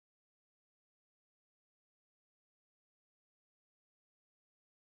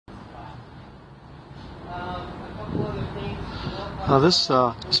This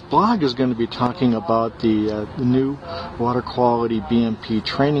blog is going to be talking about the new water quality BMP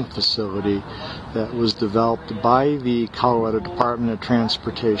training facility that was developed by the Colorado Department of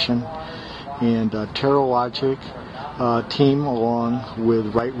Transportation and Terralogic team, along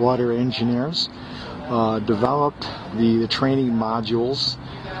with Right Water engineers, developed the training modules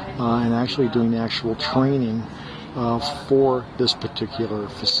and actually doing the actual training for this particular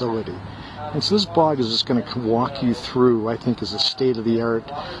facility. And so this blog is just going to walk you through, I think, is a state-of-the-art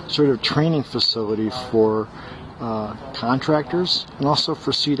sort of training facility for contractors and also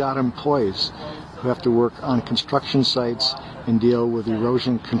for CDOT employees who have to work on construction sites and deal with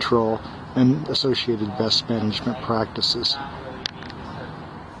erosion control and associated best management practices.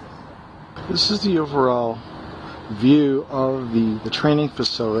 This is the overall view of the training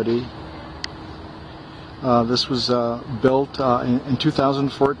facility. This was built in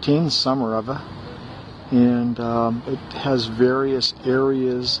 2014, summer of it, and it has various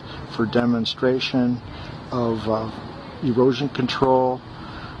areas for demonstration of erosion control,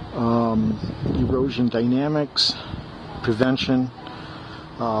 erosion dynamics, prevention,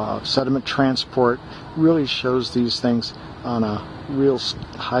 sediment transport. Really shows these things on a real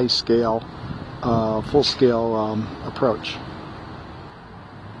high scale, full scale approach.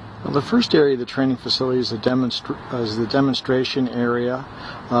 Well, the first area of the training facility is the demonstration area.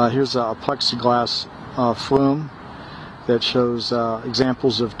 Here's a plexiglass flume that shows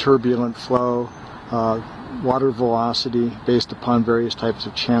examples of turbulent flow, water velocity based upon various types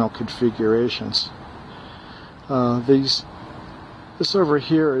of channel configurations. This over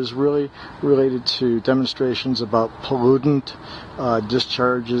here is really related to demonstrations about pollutant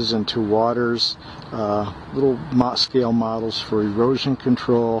discharges into waters, little scale models for erosion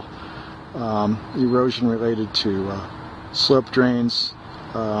control, erosion related to slope drains,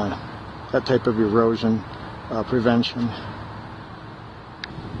 that type of erosion prevention.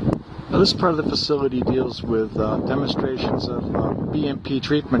 Now, this part of the facility deals with demonstrations of BMP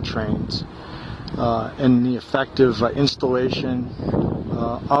treatment trains and the effective installation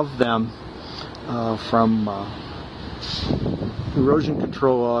of them from erosion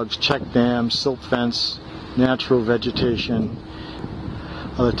control logs, check dams, silt fence, natural vegetation.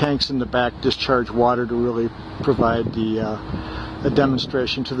 The tanks in the back discharge water to really provide a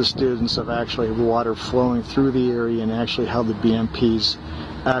demonstration to the students of actually water flowing through the area and actually how the BMPs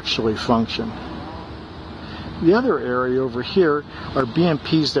actually function. The other area over here are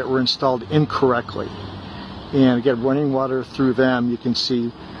BMPs that were installed incorrectly. And again, running water through them, you can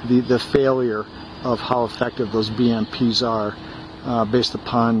see the failure of how effective those BMPs are based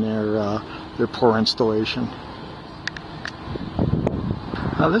upon their poor installation.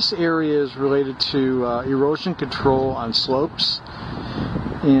 Now, this area is related to erosion control on slopes,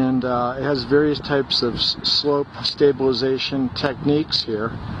 and it has various types of slope stabilization techniques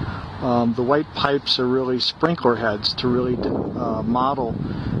here. The white pipes are really sprinkler heads to really model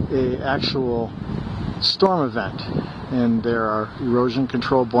an actual storm event, and there are erosion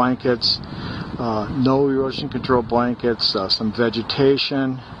control blankets, no erosion control blankets, some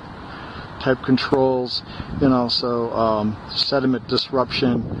vegetation type controls, and also sediment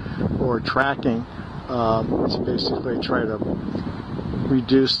disruption or tracking to basically try to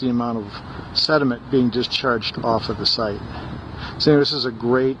reduce the amount of sediment being discharged off of the site. So this is a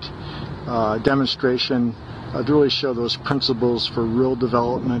great demonstration to really show those principles for real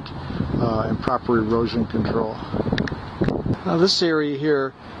development and proper erosion control. Now, this area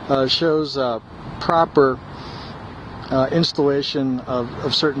here shows proper installation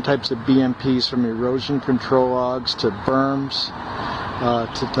of certain types of BMPs, from erosion control logs to berms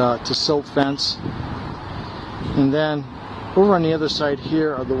to silt fence. And then over on the other side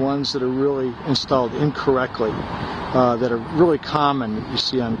here are the ones that are really installed incorrectly, that are really common that you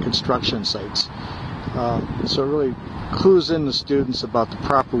see on construction sites. So it really clues in the students about the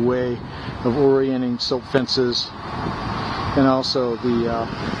proper way of orienting silt fences and also the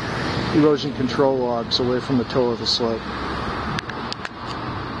erosion control logs away from the toe of the slope.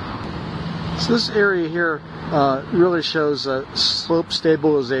 So this area here really shows slope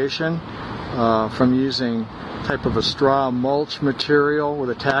stabilization from using type of a straw mulch material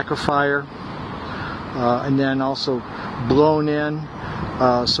with a tackifier, and then also blown in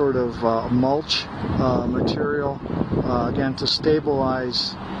sort of mulch material, again to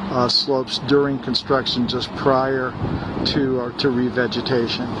stabilize slopes during construction just prior to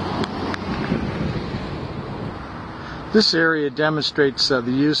revegetation. This area demonstrates the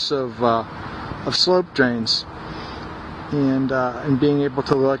use of slope drains and being able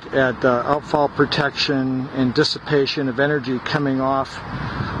to look at outfall protection and dissipation of energy coming off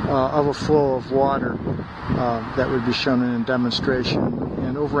of a flow of water that would be shown in a demonstration.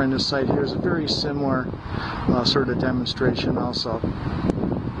 And over on this side here is a very similar sort of demonstration also.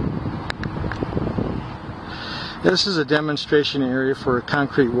 This is a demonstration area for a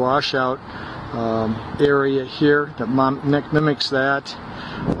concrete washout area here that mimics that.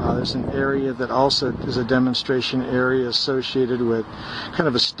 There's an area that also is a demonstration area associated with kind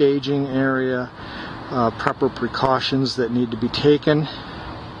of a staging area, proper precautions that need to be taken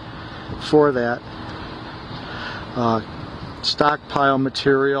for that. Stockpile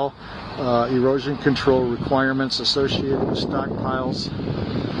material, erosion control requirements associated with stockpiles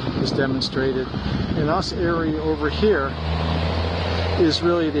is demonstrated. And this area over here is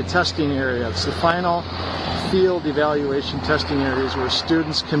really the testing area. It's the final field evaluation testing areas where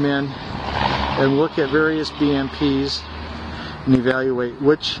students come in and look at various BMPs and evaluate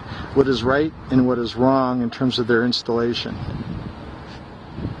what is right and what is wrong in terms of their installation.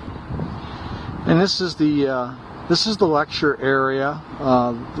 And this is the lecture area.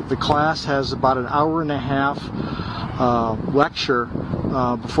 The class has about an hour and a half lecture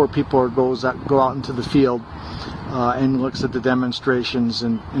before people go out into the field and looks at the demonstrations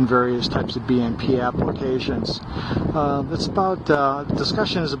and various types of BMP applications.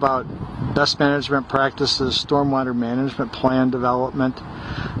 Discussion is about best management practices, stormwater management plan development,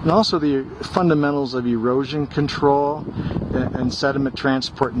 and also the fundamentals of erosion control and sediment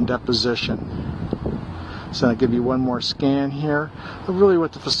transport and deposition. So I'll give you one more scan here of really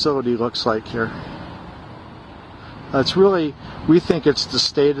what the facility looks like here. It's really, we think it's the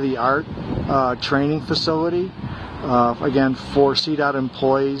state-of-the-art training facility, again, for CDOT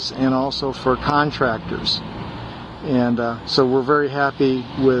employees and also for contractors. And so we're very happy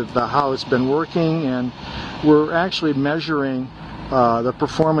with how it's been working, and we're actually measuring the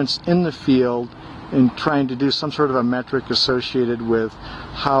performance in the field and trying to do some sort of a metric associated with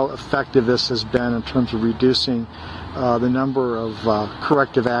how effective this has been in terms of reducing the number of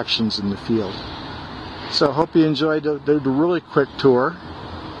corrective actions in the field. So I hope you enjoyed the really quick tour,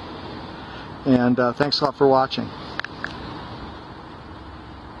 and thanks a lot for watching.